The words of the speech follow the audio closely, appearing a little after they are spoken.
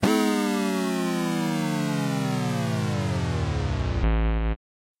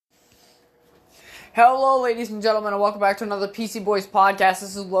Hello, ladies and gentlemen, and welcome back to another PC Boys podcast.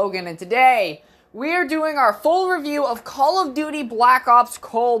 This is Logan, and today we are doing our full review of Call of Duty Black Ops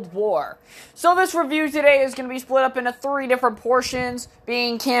Cold War. So this review today is going to be split up into 3 different portions,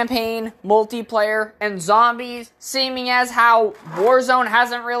 being campaign, multiplayer, and zombies, seeming as how Warzone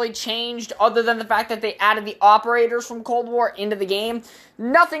hasn't really changed other than the fact that they added the operators from Cold War into the game.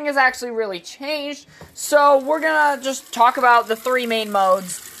 Nothing has actually really changed, so we're going to just talk about the 3 main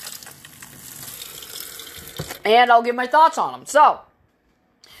modes, and I'll give my thoughts on them. So,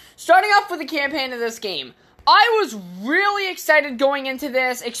 starting off with the campaign of this game, I was really excited going into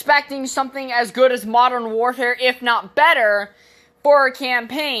this, expecting something as good as Modern Warfare, if not better, for a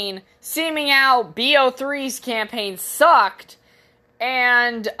campaign, seeming how BO3's campaign sucked,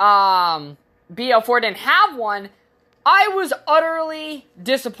 and BO4 didn't have one. I was utterly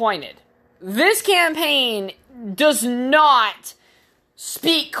disappointed. This campaign does not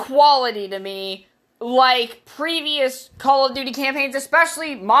speak quality to me like previous Call of Duty campaigns,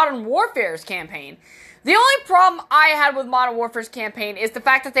 especially Modern Warfare's campaign. The only problem I had with Modern Warfare's campaign is the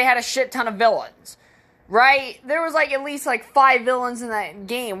fact that they had a shit ton of villains, right? There was at least 5 villains in that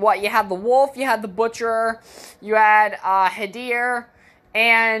game. You had the Wolf, you had the Butcher, you had Hadir,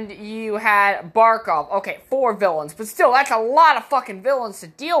 and you had Barkov. Okay, 4 villains, but still, that's a lot of fucking villains to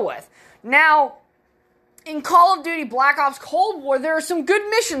deal with. Now, in Call of Duty Black Ops Cold War, there are some good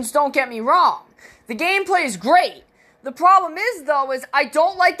missions, don't get me wrong. The gameplay is great. The problem is, though, I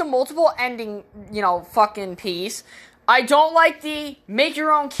don't like the multiple ending, fucking piece. I don't like the make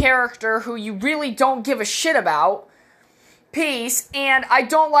your own character who you really don't give a shit about piece, and I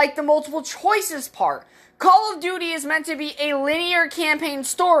don't like the multiple choices part. Call of Duty is meant to be a linear campaign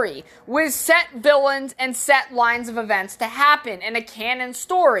story with set villains and set lines of events to happen in a canon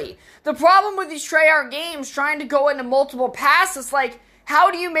story. The problem with these Treyarch games trying to go into multiple paths is how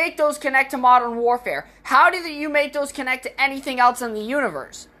do you make those connect to Modern Warfare? How do you make those connect to anything else in the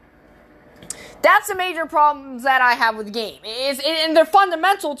universe? That's the major problems that I have with the game. And they're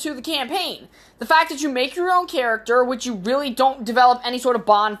fundamental to the campaign. The fact that you make your own character, which you really don't develop any sort of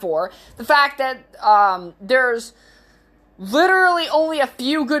bond for. The fact that there's literally only a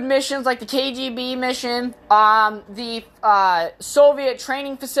few good missions, like the KGB mission, the Soviet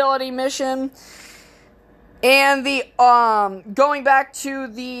training facility mission, and the, going back to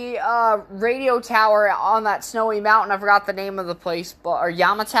the, radio tower on that snowy mountain, I forgot the name of the place, or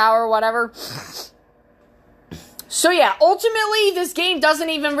Yama Tower, or whatever. So yeah, ultimately, this game doesn't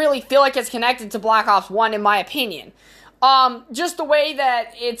even really feel like it's connected to Black Ops 1, in my opinion. Just the way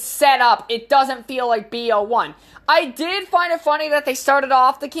that it's set up, it doesn't feel like BO1. I did find it funny that they started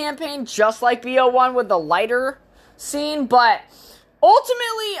off the campaign just like BO1 with the lighter scene, but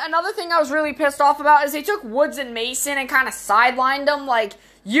ultimately, another thing I was really pissed off about is they took Woods and Mason and kind of sidelined them.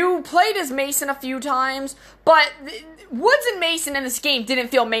 You played as Mason a few times, but Woods and Mason in this game didn't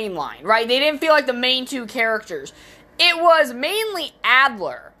feel mainline, right? They didn't feel like the main 2 characters. It was mainly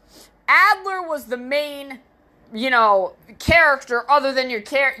Adler. Adler was the main, character other than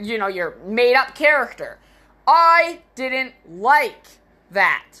your made-up character. I didn't like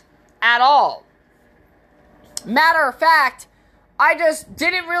that at all. Matter of fact, I just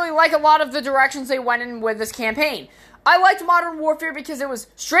didn't really like a lot of the directions they went in with this campaign. I liked Modern Warfare because it was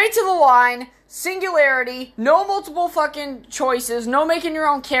straight to the line, singularity, no multiple fucking choices, no making your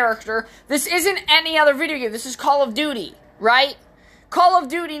own character. This isn't any other video game. This is Call of Duty, right? Call of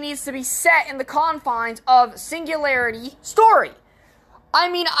Duty needs to be set in the confines of singularity story. I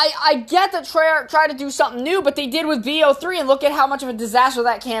mean, I get that Treyarch tried to do something new, but they did with BO3, and look at how much of a disaster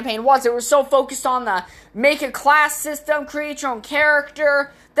that campaign was. It was so focused on the make a class system, create your own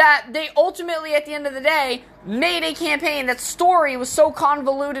character, that they ultimately, at the end of the day, made a campaign that story was so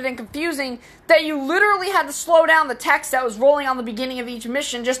convoluted and confusing that you literally had to slow down the text that was rolling on the beginning of each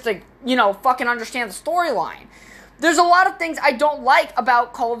mission just to, fucking understand the storyline. There's a lot of things I don't like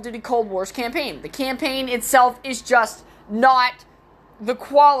about Call of Duty Cold War's campaign. The campaign itself is just not the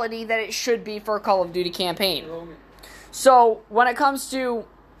quality that it should be for a Call of Duty campaign. So, when it comes to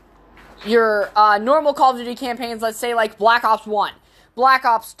your normal Call of Duty campaigns, let's say Black Ops 1, Black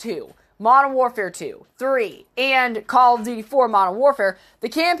Ops 2, Modern Warfare 2, 3, and Call of Duty 4 Modern Warfare, the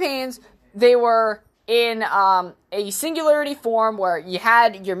campaigns, they were in a singularity form where you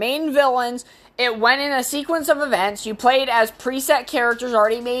had your main villains, it went in a sequence of events, you played as preset characters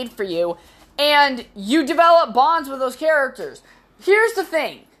already made for you, and you develop bonds with those characters. Here's the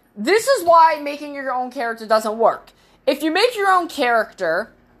thing. This is why making your own character doesn't work. If you make your own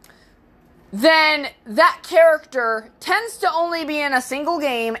character, then that character tends to only be in a single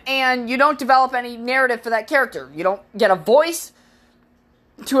game, and you don't develop any narrative for that character. You don't get a voice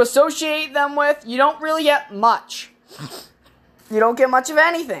to associate them with, you don't really get much. You don't get much of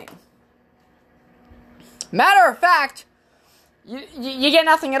anything. Matter of fact, you get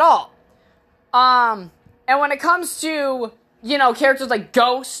nothing at all. And when it comes to, characters like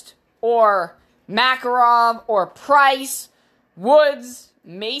Ghost, or Makarov, or Price, Woods,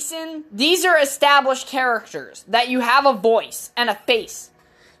 Mason, these are established characters that you have a voice and a face.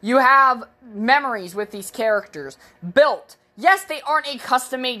 You have memories with these characters built. Yes, they aren't a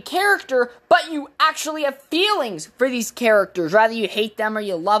custom-made character, but you actually have feelings for these characters. Rather you hate them or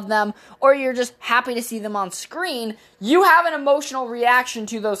you love them, or you're just happy to see them on screen, you have an emotional reaction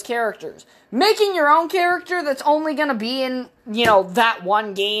to those characters. Making your own character that's only going to be in, that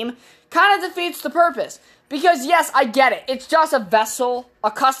one game kind of defeats the purpose. Because, yes, I get it. It's just a vessel,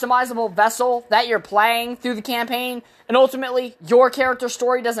 a customizable vessel that you're playing through the campaign, and ultimately, your character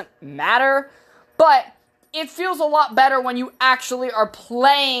story doesn't matter. But it feels a lot better when you actually are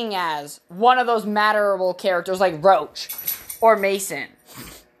playing as one of those matterable characters like Roach or Mason.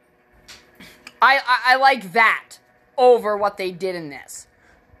 I like that over what they did in this.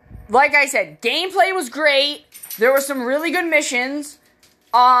 Like I said, gameplay was great. There were some really good missions.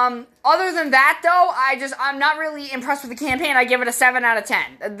 Other than that, though, I'm not really impressed with the campaign. I give it a 7 out of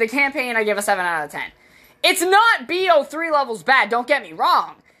 10. The campaign, I give a 7 out of 10. It's not BO3 levels bad, don't get me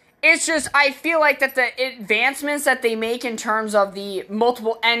wrong. It's just, I feel like that the advancements that they make in terms of the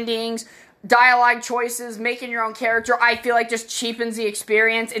multiple endings, dialogue choices, making your own character, I feel like just cheapens the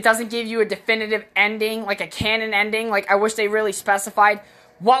experience. It doesn't give you a definitive ending, like a canon ending. Like, I wish they really specified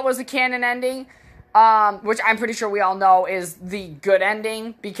what was the canon ending. Which I'm pretty sure we all know is the good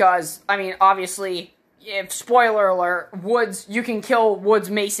ending, because, obviously, if, spoiler alert, Woods, you can kill Woods,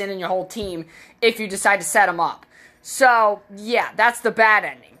 Mason, and your whole team if you decide to set them up. So, yeah, that's the bad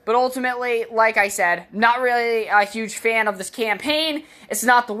ending. But ultimately, like I said, not really a huge fan of this campaign. It's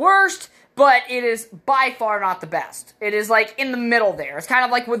not the worst, but it is by far not the best. It is, in the middle there. It's kind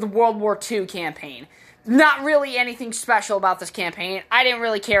of like with the World War II campaign. Not really anything special about this campaign. I didn't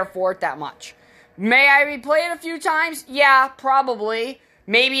really care for it that much. May I replay it a few times? Yeah, probably.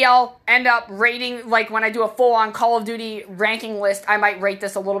 Maybe I'll end up rating, when I do a full-on Call of Duty ranking list, I might rate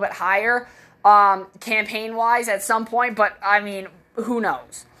this a little bit higher, campaign-wise at some point, but, who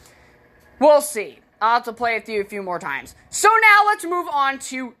knows? We'll see. I'll have to play it through a few more times. So now let's move on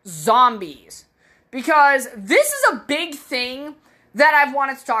to zombies, because this is a big thing that I've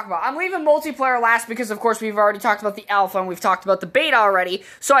wanted to talk about. I'm leaving multiplayer last because, of course, we've already talked about the alpha and we've talked about the beta already.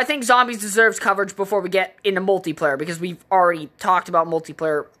 So I think zombies deserves coverage before we get into multiplayer, because we've already talked about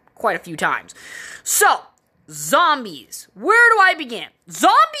multiplayer quite a few times. So, zombies. Where do I begin?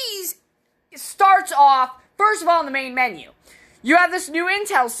 Zombies starts off, first of all, in the main menu. You have this new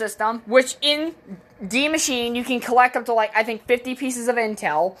intel system, which in D Machine, you can collect up to, 50 pieces of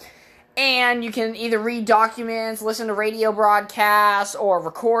intel. And you can either read documents, listen to radio broadcasts, or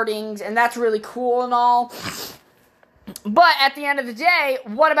recordings, and that's really cool and all. But at the end of the day,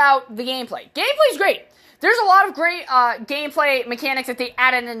 what about the gameplay? Gameplay's great. There's a lot of great gameplay mechanics that they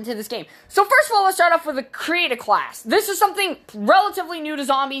added into this game. So first of all, let's start off with the create a class. This is something relatively new to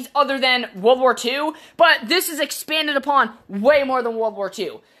zombies other than World War II, but this is expanded upon way more than World War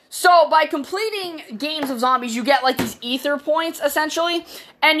II. So, by completing games of zombies, you get, these ether points, essentially,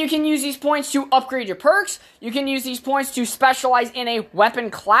 and you can use these points to upgrade your perks, you can use these points to specialize in a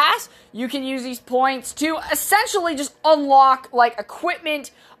weapon class, you can use these points to essentially just unlock,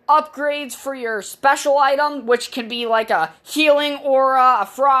 equipment upgrades for your special item, which can be, a healing aura, a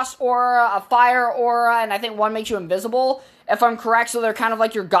frost aura, a fire aura, and I think one makes you invisible, if I'm correct, so they're kind of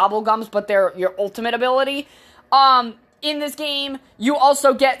like your gobblegums, but they're your ultimate ability. In this game, you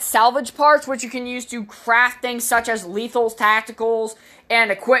also get salvage parts, which you can use to craft things such as lethals, tacticals, and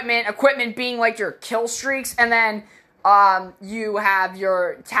equipment. Equipment being your kill streaks, and then you have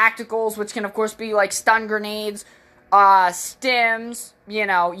your tacticals, which can of course be stun grenades, stims,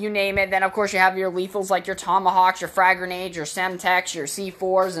 you name it. Then of course you have your lethals like your tomahawks, your frag grenades, your semtex, your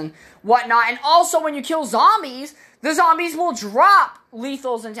C4s, and whatnot. And also when you kill zombies, the zombies will drop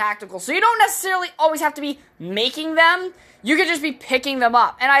lethals and tacticals. So you don't necessarily always have to be making them. You could just be picking them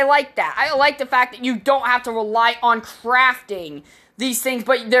up. And I like that. I like the fact that you don't have to rely on crafting these things,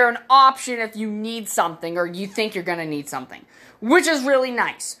 but they're an option if you need something or you think you're going to need something, which is really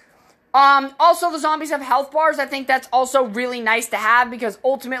nice. Also, the zombies have health bars. I think that's also really nice to have, because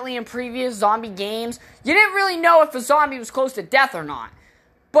ultimately in previous zombie games, you didn't really know if a zombie was close to death or not.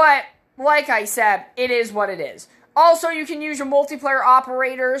 But, like I said, it is what it is. Also, you can use your multiplayer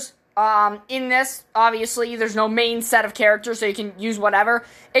operators In this, obviously, there's no main set of characters, so you can use whatever.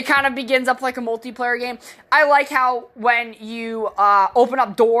 It kind of begins up like a multiplayer game. I like how when you open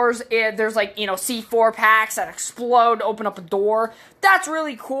up doors, there's like, C4 packs that explode to open up a door. That's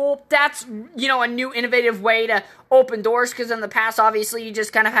really cool. That's, a new innovative way to open doors, because in the past, obviously, you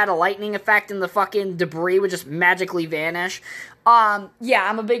just kind of had a lightning effect and the fucking debris would just magically vanish. Yeah,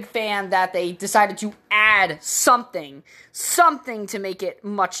 I'm a big fan that they decided to add something to make it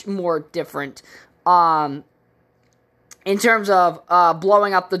much more different, in terms of,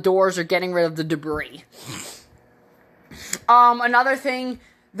 blowing up the doors or getting rid of the debris. Another thing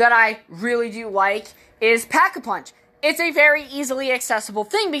that I really do like is Pack-a-Punch. It's a very easily accessible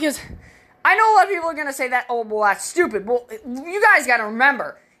thing, because I know a lot of people are gonna say that, oh, well, that's stupid. Well, you guys gotta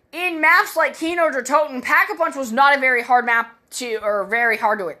remember, in maps like Keynote or Toten, Pack-a-Punch was not a very hard map very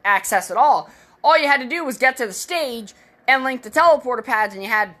hard to access at all. All you had to do was get to the stage and link the teleporter pads, and you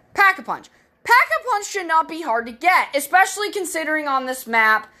had Pack-a-Punch. Pack-a-Punch should not be hard to get, especially considering on this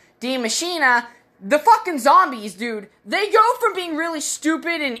map, Die Maschine, the fucking zombies, dude, they go from being really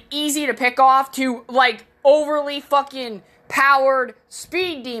stupid and easy to pick off to, like, overly fucking powered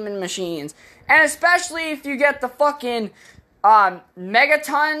speed demon machines. And especially if you get the fucking,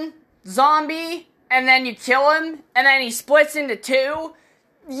 Megaton zombie, and then you kill him, and then he splits into two.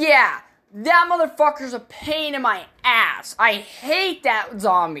 Yeah, that motherfucker's a pain in my ass. I hate that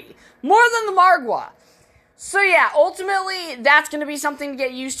zombie. More than the Margwa. So yeah, ultimately, that's going to be something to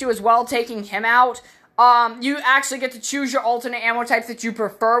get used to as well, taking him out. You actually get to choose your alternate ammo types that you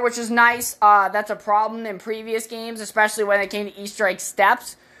prefer, which is nice. That's a problem in previous games, especially when it came to Easter egg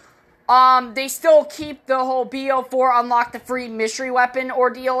steps. They still keep the whole BO4 unlock the free mystery weapon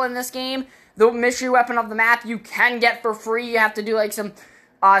ordeal in this game. The mystery weapon of the map you can get for free. You have to do like some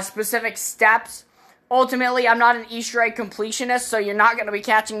specific steps. Ultimately, I'm not an Easter egg completionist, so you're not going to be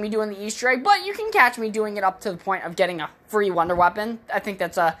catching me doing the Easter egg, but you can catch me doing it up to the point of getting a free wonder weapon. I think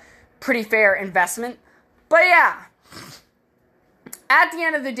that's a pretty fair investment. But yeah, at the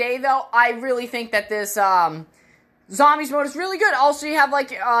end of the day, though, I really think that this zombies mode is really good. Also, you have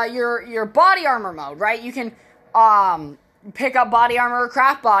like your body armor mode, right? You can pick up body armor or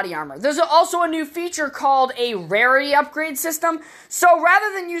craft body armor. There's also a new feature called a rarity upgrade system. So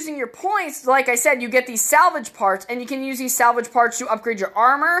rather than using your points, like I said, you get these salvage parts, and you can use these salvage parts to upgrade your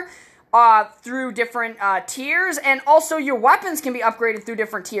armor through different tiers, and also your weapons can be upgraded through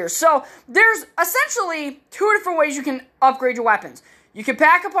different tiers. So there's essentially two different ways you can upgrade your weapons. You can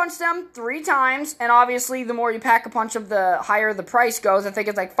Pack-a-Punch them 3 times, and obviously the more you Pack-a-Punch of, the higher the price goes. I think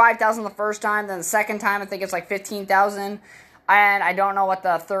it's like 5,000 the first time, then the second time I think it's like 15,000, and I don't know what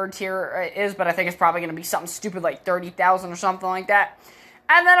the third tier is, but I think it's probably going to be something stupid like 30,000 or something like that.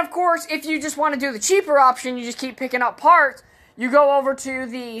 And then, of course, if you just want to do the cheaper option, you just keep picking up parts, you go over to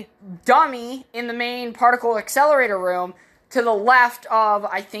the dummy in the main particle accelerator room to the left of,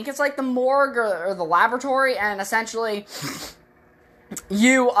 I think it's like the morgue or the laboratory, and essentially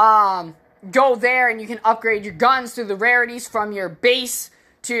you go there and you can upgrade your guns through the rarities from your base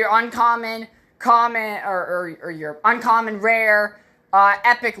to your uncommon, common, or your uncommon, rare,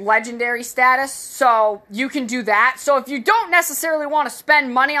 epic, legendary status. So you can do that. So if you don't necessarily want to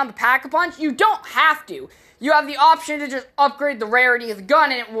spend money on the Pack-a-Punch, you don't have to. You have the option to just upgrade the rarity of the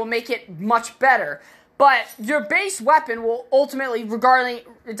gun, and it will make it much better. But your base weapon will ultimately, regardless,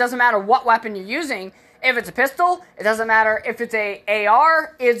 it doesn't matter what weapon you're using. If it's a pistol, it doesn't matter. If it's a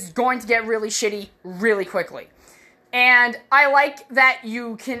AR, it's going to get really shitty really quickly. And I like that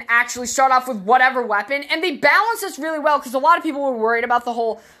you can actually start off with whatever weapon, and they balance this really well, because a lot of people were worried about the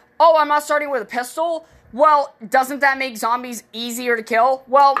whole, oh, I'm not starting with a pistol. Well, doesn't that make zombies easier to kill?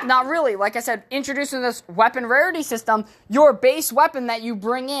 Well, not really. Like I said, introducing this weapon rarity system, your base weapon that you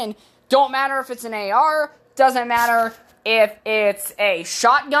bring in, don't matter if it's an AR, doesn't matter if it's a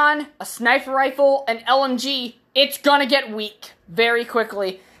shotgun, a sniper rifle, an LMG, it's gonna get weak very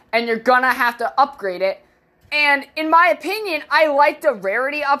quickly, and you're gonna have to upgrade it. And in my opinion, I like the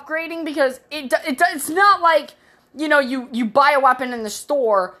rarity upgrading, because it's not like, you buy a weapon in the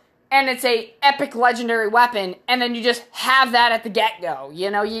store and it's a epic legendary weapon, and then you just have that at the get-go.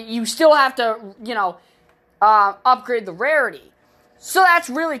 You still have to, upgrade the rarity. So that's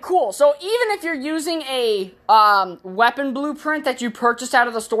really cool. So even if you're using a weapon blueprint that you purchased out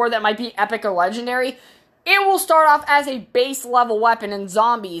of the store that might be epic or legendary, it will start off as a base level weapon in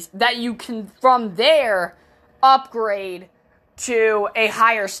zombies that you can, from there, upgrade to a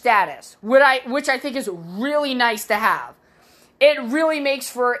higher status, which I think is really nice to have. It really makes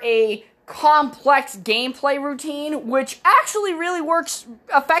for a complex gameplay routine, which actually really works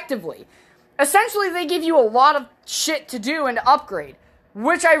effectively. Essentially, they give you a lot of shit to do and to upgrade.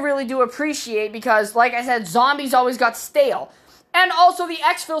 which I really do appreciate because, like I said, zombies always got stale. And also the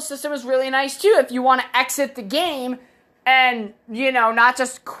exfil system is really nice too. If you want to exit the game and, not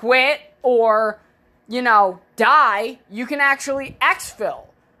just quit or, die, you can actually exfil.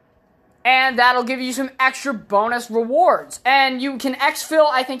 And that'll give you some extra bonus rewards. And you can exfil,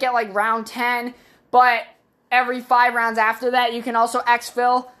 I think, at like round 10, but every 5 rounds after that, you can also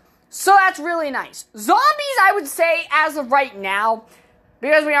exfil. So that's really nice. Zombies, I would say, as of right now,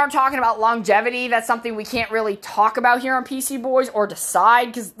 because we aren't talking about longevity, that's something we can't really talk about here on PC Boys or decide,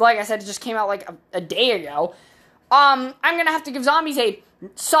 because, like I said, it just came out like a day ago. I'm going to have to give Zombies a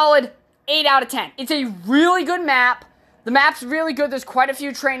solid 8 out of 10. It's a really good map. The map's really good. There's quite a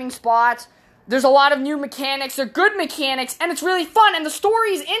few training spots. There's a lot of new mechanics. They're good mechanics, and it's really fun. And the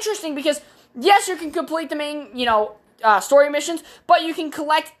story is interesting because, yes, you can complete the main, story missions, but you can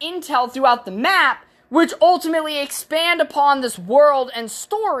collect intel throughout the map, which ultimately expand upon this world and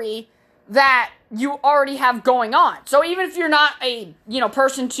story that you already have going on. So even if you're not a,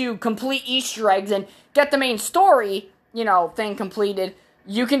 person to complete Easter eggs and get the main story, thing completed,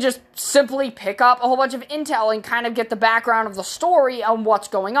 you can just simply pick up a whole bunch of intel and kind of get the background of the story on what's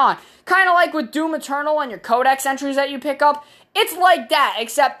going on. Kind of like with Doom Eternal and your codex entries that you pick up. It's like that,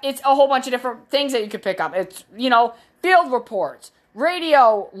 except it's a whole bunch of different things that you could pick up. It's, field reports,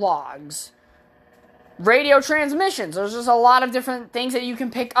 radio logs, radio transmissions. There's just a lot of different things that you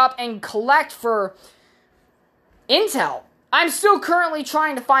can pick up and collect for intel. I'm still currently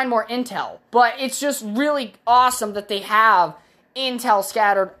trying to find more intel, but it's just really awesome that they have intel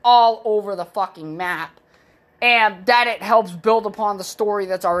scattered all over the fucking map, and that it helps build upon the story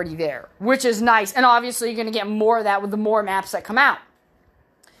that's already there, which is nice. And obviously you're going to get more of that with the more maps that come out.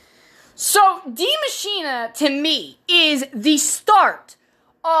 So Die Maschine, to me, is the start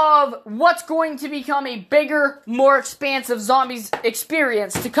of what's going to become a bigger, more expansive Zombies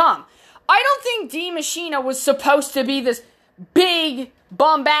experience to come. I don't think Die Maschine was supposed to be this big,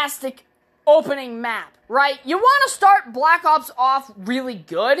 bombastic opening map, right? You want to start Black Ops off really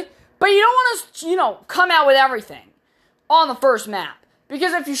good, but you don't want to, come out with everything on the first map.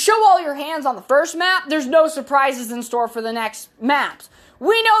 Because if you show all your hands on the first map, there's no surprises in store for the next maps.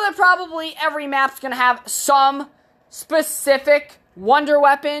 We know that probably every map's going to have some specific wonder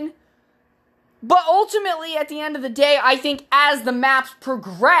weapon, but ultimately, at the end of the day, I think as the maps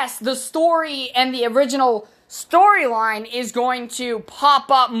progress, the story and the original storyline is going to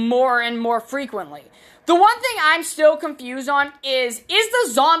pop up more and more frequently. The one thing I'm still confused on is the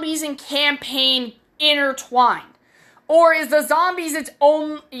zombies and campaign intertwined? Or is the zombies its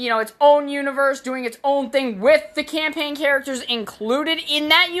own universe doing its own thing with the campaign characters included in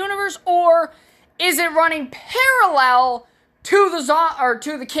that universe? Or is it running parallel to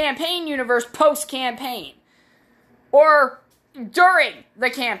the campaign universe post-campaign? Or during the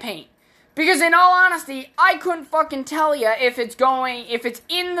campaign? Because in all honesty, I couldn't fucking tell you if it's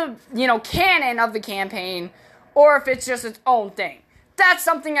in the, canon of the campaign, or if it's just its own thing. That's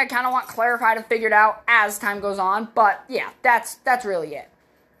something I kind of want clarified and figured out as time goes on, but yeah, that's really it.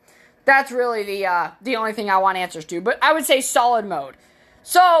 That's really the only thing I want answers to, but I would say solid mode.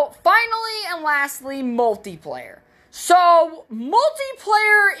 So, finally and lastly, multiplayer. So,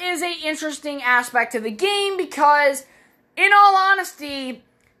 multiplayer is an interesting aspect of the game because, in all honesty,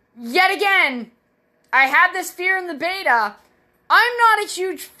 yet again, I had this fear in the beta. I'm not a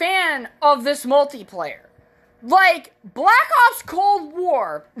huge fan of this multiplayer. Like, Black Ops Cold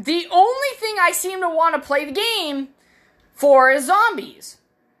War, the only thing I seem to want to play the game for is zombies.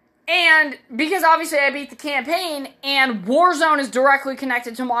 And because obviously I beat the campaign, and Warzone is directly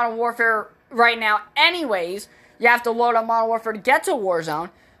connected to Modern Warfare right now anyways, you have to load up Modern Warfare to get to Warzone.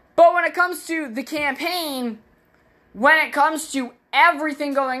 But when it comes to the campaign, when it comes to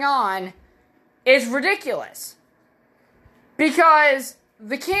everything going on, it's ridiculous. Because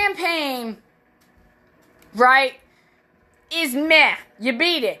the campaign, right, is meh. You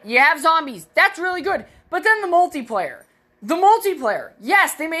beat it. You have zombies. That's really good. But then the multiplayer. The multiplayer.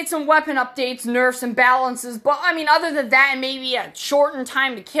 Yes, they made some weapon updates, nerfs, and balances. But, I mean, other than that and maybe a shortened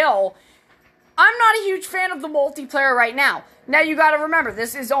time to kill, I'm not a huge fan of the multiplayer right now. Now, you gotta remember,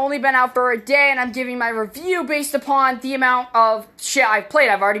 this has only been out for a day, and I'm giving my review based upon the amount of shit I've played.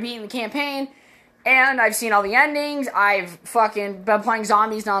 I've already beaten the campaign, and I've seen all the endings. I've fucking been playing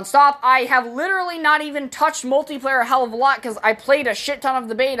zombies nonstop. I have literally not even touched multiplayer a hell of a lot, because I played a shit ton of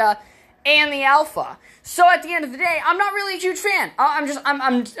the beta and the alpha. So, at the end of the day, I'm not really a huge fan.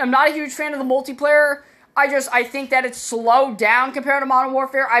 I'm not a huge fan of the multiplayer. I think that it's slowed down compared to Modern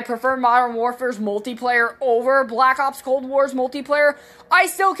Warfare. I prefer Modern Warfare's multiplayer over Black Ops Cold War's multiplayer. I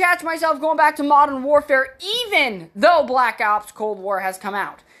still catch myself going back to Modern Warfare even though Black Ops Cold War has come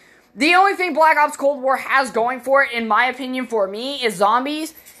out. The only thing Black Ops Cold War has going for it, in my opinion, for me, is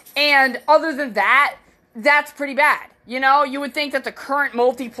zombies. And other than that, that's pretty bad. You know, you would think that the current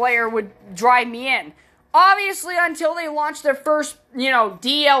multiplayer would drive me in. Obviously, until they launch their first,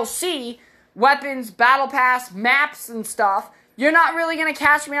 DLC, weapons, battle pass, maps, and stuff, you're not really going to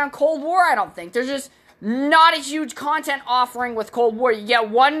catch me on Cold War, I don't think. There's just not a huge content offering with Cold War. You get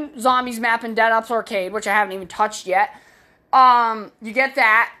one zombies map in Dead Ops Arcade, which I haven't even touched yet. You get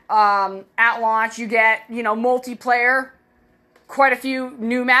that at launch. You get, multiplayer, quite a few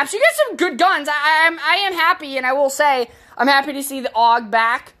new maps. You get some good guns. I am happy, and I will say, I'm happy to see the AUG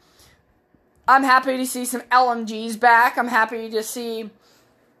back. I'm happy to see some LMGs back. I'm happy to see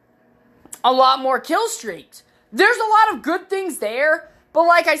a lot more kill streaks. There's a lot of good things there, but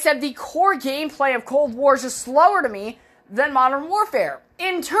like I said, the core gameplay of Cold War is just slower to me than Modern Warfare.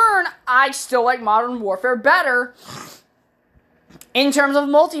 In turn, I still like Modern Warfare better in terms of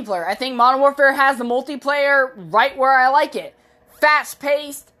multiplayer. I think Modern Warfare has the multiplayer right where I like it.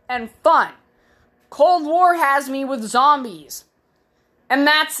 Fast-paced and fun. Cold War has me with zombies. And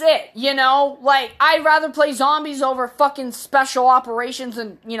that's it, I'd rather play zombies over fucking special operations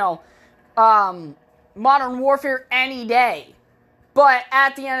and, Modern Warfare any day. But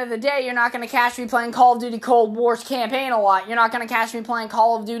at the end of the day, you're not going to catch me playing Call of Duty Cold War's campaign a lot. You're not going to catch me playing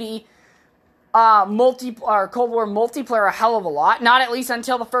Call of Duty Cold War multiplayer a hell of a lot. Not at least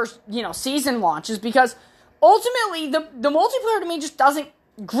until the first, season launches. Because ultimately, the multiplayer to me just doesn't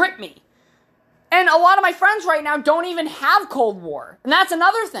grip me. And a lot of my friends right now don't even have Cold War. And that's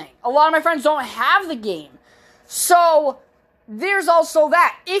another thing. A lot of my friends don't have the game. So there's also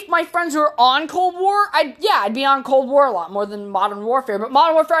that. If my friends were on Cold War, I'd be on Cold War a lot more than Modern Warfare. But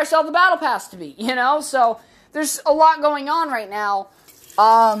Modern Warfare, I still have the Battle Pass to be, So there's a lot going on right now.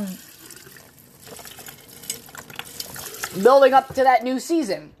 Building up to that new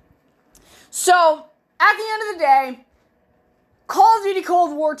season. So, at the end of the day, Call of Duty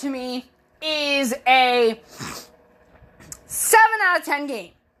Cold War to me is a 7 out of 10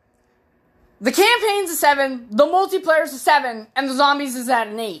 game. The campaign's a 7, the multiplayer's a 7, and the zombies is at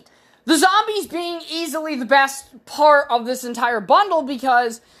an 8. The zombies being easily the best part of this entire bundle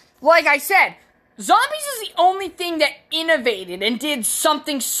because, like I said, zombies is the only thing that innovated and did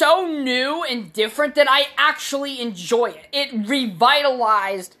something so new and different that I actually enjoy it. It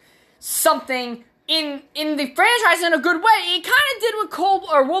revitalized something in the franchise in a good way. It kind of did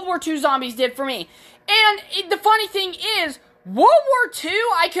what World War II zombies did for me. And the funny thing is, World War II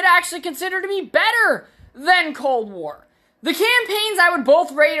I could actually consider to be better than Cold War. The campaigns I would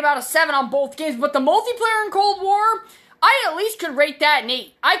both rate about a 7 on both games, but the multiplayer in Cold War, I at least could rate that an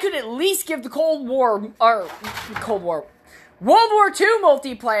 8. I could at least give the World War II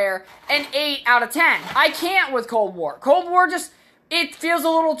multiplayer an 8 out of 10. I can't with Cold War. Cold War it feels a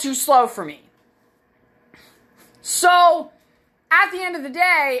little too slow for me. So, at the end of the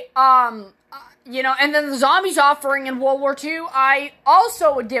day, and then the zombies offering in World War II, I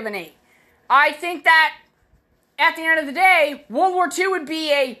also would give an 8. I think that, at the end of the day, World War II would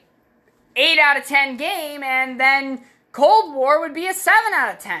be a 8 out of 10 game, and then Cold War would be a 7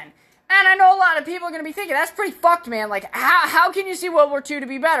 out of 10. And I know a lot of people are going to be thinking, that's pretty fucked, man. Like, how can you see World War II to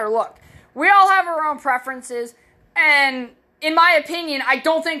be better? Look, we all have our own preferences, and in my opinion, I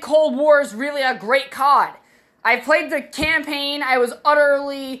don't think Cold War is really a great COD. I played the campaign. I was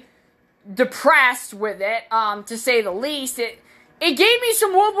utterly depressed with it, to say the least. It gave me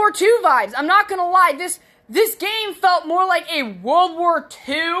some World War II vibes. I'm not gonna lie. This game felt more like a World War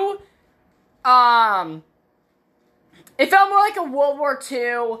II. It felt more like a World War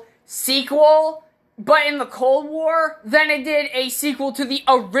II sequel, but in the Cold War, than it did a sequel to the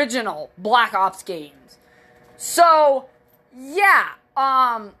original Black Ops games. So, yeah.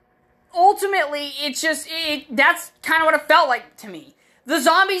 Ultimately, that's kind of what it felt like to me. The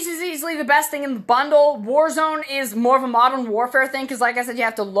zombies is easily the best thing in the bundle. Warzone is more of a Modern Warfare thing, because like I said, you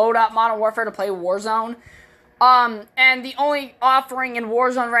have to load up Modern Warfare to play Warzone. And the only offering in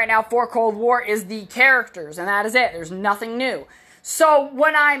Warzone right now for Cold War is the characters, and that is it. There's nothing new. So,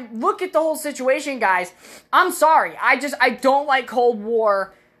 when I look at the whole situation, guys, I'm sorry. I don't like Cold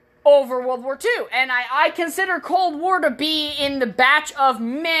War over World War II. And I consider Cold War to be in the batch of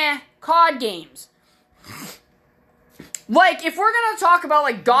meh COD games. Like, if we're gonna talk about,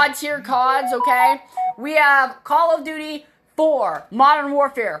 like, God-tier CODs, okay? We have Call of Duty 4, Modern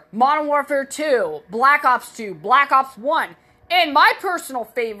Warfare 2, Black Ops 2, Black Ops 1, and my personal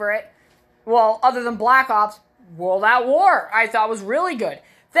favorite, well, other than Black Ops, World at War, I thought was really good.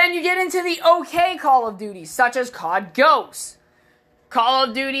 Then you get into the okay Call of Duty, such as COD Ghosts, Call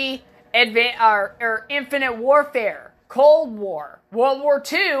of Duty Infinite Warfare, Cold War, World War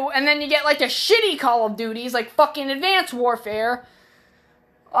II, and then you get like a shitty Call of Duties like fucking Advanced Warfare.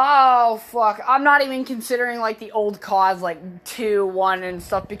 Oh, fuck. I'm not even considering like the old CODs like 2, 1 and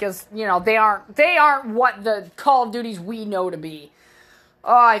stuff because, you know, they aren't what the Call of Duties we know to be.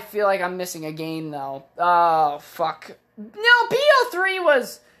 Oh, I feel like I'm missing a game though. Oh, fuck. No, BO3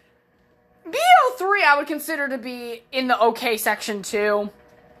 I would consider to be in the okay section too.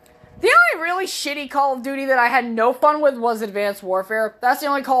 The only really shitty Call of Duty that I had no fun with was Advanced Warfare. That's the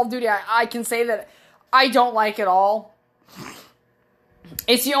only Call of Duty I can say that I don't like at all.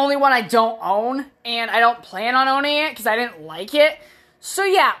 It's the only one I don't own, and I don't plan on owning it because I didn't like it. So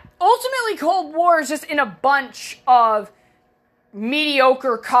yeah, ultimately Cold War is just in a bunch of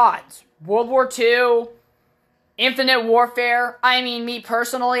mediocre CODs. World War II, Infinite Warfare. I mean, me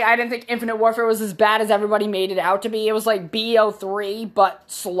personally, I didn't think Infinite Warfare was as bad as everybody made it out to be. It was like BO3, but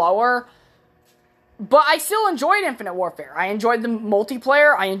slower. But I still enjoyed Infinite Warfare. I enjoyed the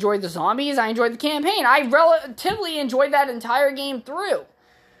multiplayer. I enjoyed the zombies. I enjoyed the campaign. I relatively enjoyed that entire game through.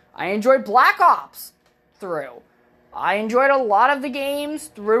 I enjoyed Black Ops through. I enjoyed a lot of the games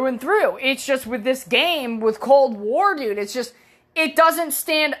through and through. It's just with this game, with Cold War, dude, it's just, it doesn't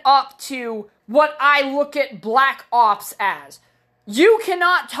stand up to what I look at Black Ops as. You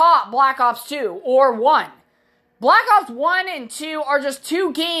cannot top Black Ops 2 or 1. Black Ops 1 and 2 are just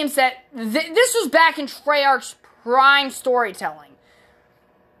two games that... this was back in Treyarch's prime storytelling.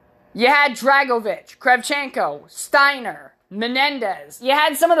 You had Dragovich, Kravchenko, Steiner, Menendez. You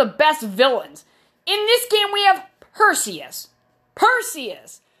had some of the best villains. In this game, we have Perseus.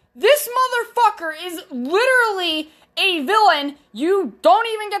 Perseus! This motherfucker is literally a villain you don't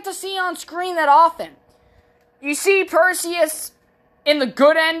even get to see on screen that often. You see Perseus in the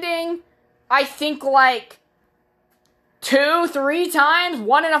good ending, I think like 2, 3 times.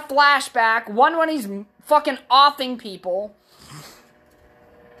 One in a flashback. One when he's fucking offing people.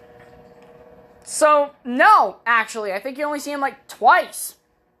 So, no, actually. I think you only see him like twice.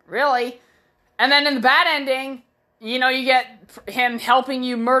 Really. And then in the bad ending, you know, you get him helping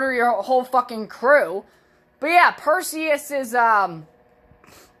you murder your whole fucking crew. But yeah, Perseus is, yeah,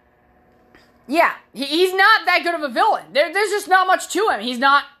 he's not that good of a villain. There's just not much to him. He's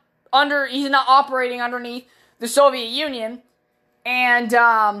not operating underneath the Soviet Union, and,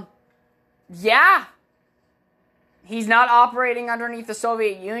 yeah, he's not operating underneath the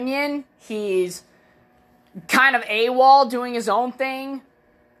Soviet Union, he's kind of AWOL, doing his own thing,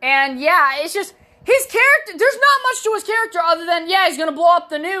 and yeah, it's just, his character, there's not much to his character other than, yeah, he's gonna blow up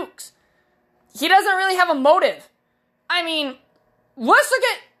the nukes. He doesn't really have a motive. I mean, let's look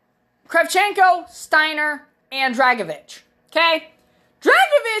at Kravchenko, Steiner, and Dragovich, okay?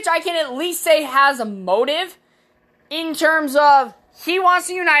 Dragovich, I can at least say, has a motive. In terms of, he wants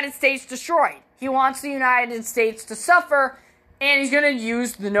the United States destroyed. He wants the United States to suffer, and he's going to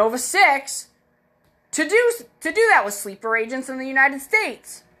use the Nova 6 to do that with sleeper agents in the United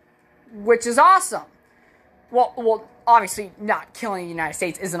States, which is awesome. Well, obviously, not killing the United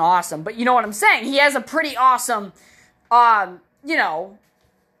States isn't awesome, but you know what I'm saying. He has a pretty awesome, you know,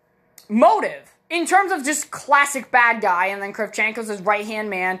 motive. In terms of just classic bad guy, and then Kravchenko's his right-hand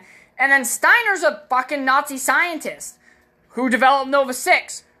man, and then Steiner's a fucking Nazi scientist who developed Nova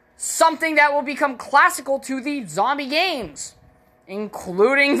 6, something that will become classical to the zombie games,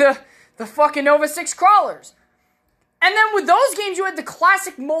 including the fucking Nova 6 crawlers. And then with those games, you had the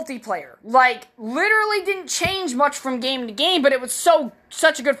classic multiplayer. Like, literally didn't change much from game to game, but it was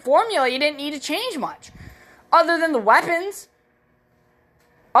such a good formula, you didn't need to change much. Other than the weapons.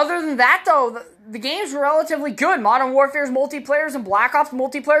 Other than that, though, the games were relatively good. Modern Warfare's multiplayers and Black Ops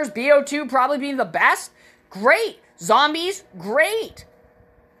multiplayers, BO2 probably being the best. Great. Zombies, great.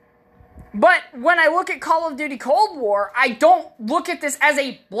 But when I look at Call of Duty Cold War, I don't look at this as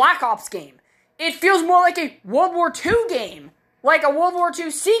a Black Ops game. It feels more like a World War II game. Like a World War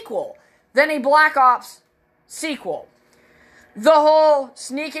II sequel than a Black Ops sequel. The whole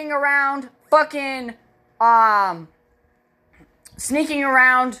sneaking around fucking, sneaking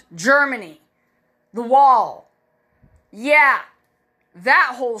around Germany. The wall. Yeah.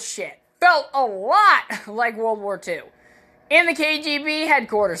 That whole shit felt a lot like World War II. In the KGB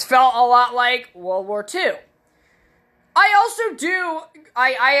headquarters felt a lot like World War II.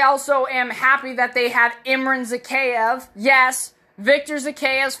 I also am happy that they have Imran Zakhaev, yes, Viktor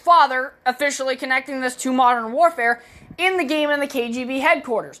Zakhaev's father, officially connecting this to Modern Warfare in the game in the KGB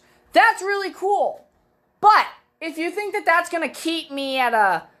headquarters. That's really cool. But if you think that that's going to keep me at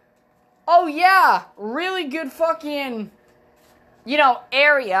a oh yeah, really good fucking,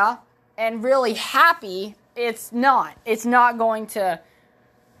 area and really happy, it's not. It's not going to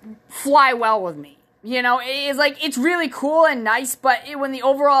fly well with me. It's like, it's really cool and nice, but when the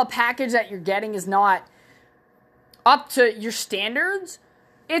overall package that you're getting is not up to your standards,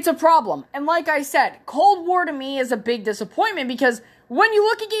 it's a problem. And like I said, Cold War to me is a big disappointment because when you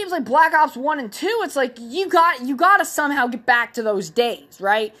look at games like Black Ops 1 and 2, it's like you got to somehow get back to those days,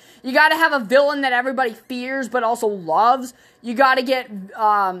 right? You got to have a villain that everybody fears but also loves. You got to get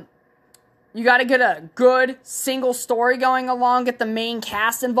a good single story going along, get the main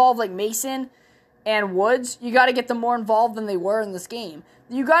cast involved like Mason and Woods. You got to get them more involved than they were in this game.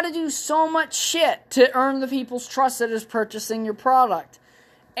 You got to do so much shit to earn the people's trust that is purchasing your product.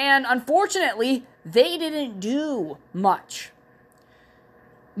 And unfortunately, they didn't do much.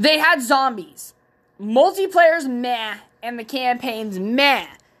 They had zombies. Multiplayer's meh, and the campaign's meh.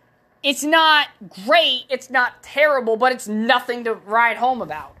 It's not great, it's not terrible, but it's nothing to write home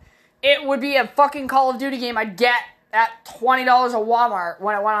about. It would be a fucking Call of Duty game I'd get at $20 at Walmart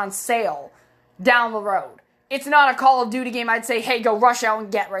when it went on sale down the road. It's not a Call of Duty game I'd say, hey, go rush out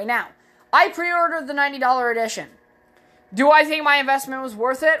and get right now. I pre-ordered the $90 edition. Do I think my investment was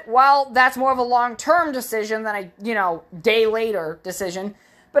worth it? Well, that's more of a long-term decision than a, day later decision.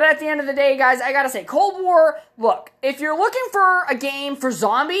 But at the end of the day, guys, I gotta say, Cold War, look, if you're looking for a game for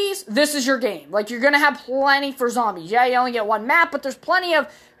zombies, this is your game. Like, you're gonna have plenty for zombies. Yeah, you only get one map, but there's plenty of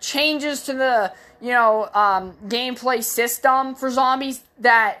changes to the, gameplay system for zombies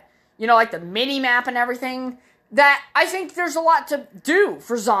that, like the mini-map and everything, that I think there's a lot to do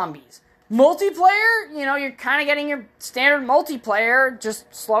for zombies. Multiplayer, you're kind of getting your standard multiplayer,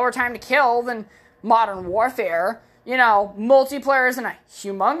 just slower time to kill than Modern Warfare. Multiplayer isn't a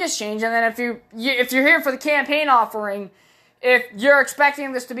humongous change, and then if you're here for the campaign offering, if you're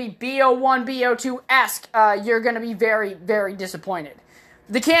expecting this to be BO1, BO2-esque, you're going to be very, very disappointed.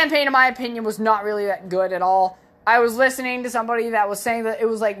 The campaign, in my opinion, was not really that good at all. I was listening to somebody that was saying that it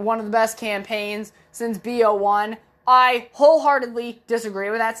was like one of the best campaigns since BO1. I wholeheartedly disagree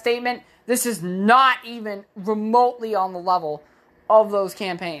with that statement. This is not even remotely on the level of those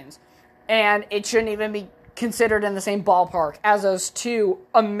campaigns. And it shouldn't even be considered in the same ballpark as those two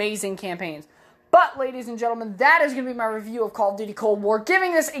amazing campaigns. But, ladies and gentlemen, that is going to be my review of Call of Duty Cold War,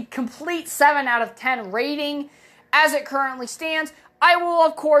 giving this a complete 7 out of 10 rating as it currently stands. I will,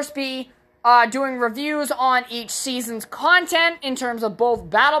 of course, be doing reviews on each season's content in terms of both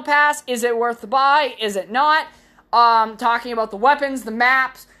Battle Pass. Is it worth the buy? Is it not? Talking about the weapons, the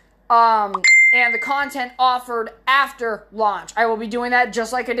maps, and the content offered after launch. I will be doing that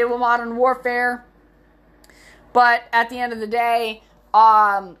just like I did with Modern Warfare. But at the end of the day,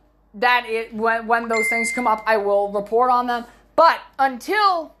 when those things come up, I will report on them. But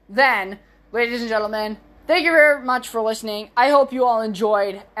until then, ladies and gentlemen, thank you very much for listening. I hope you all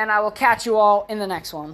enjoyed, and I will catch you all in the next one.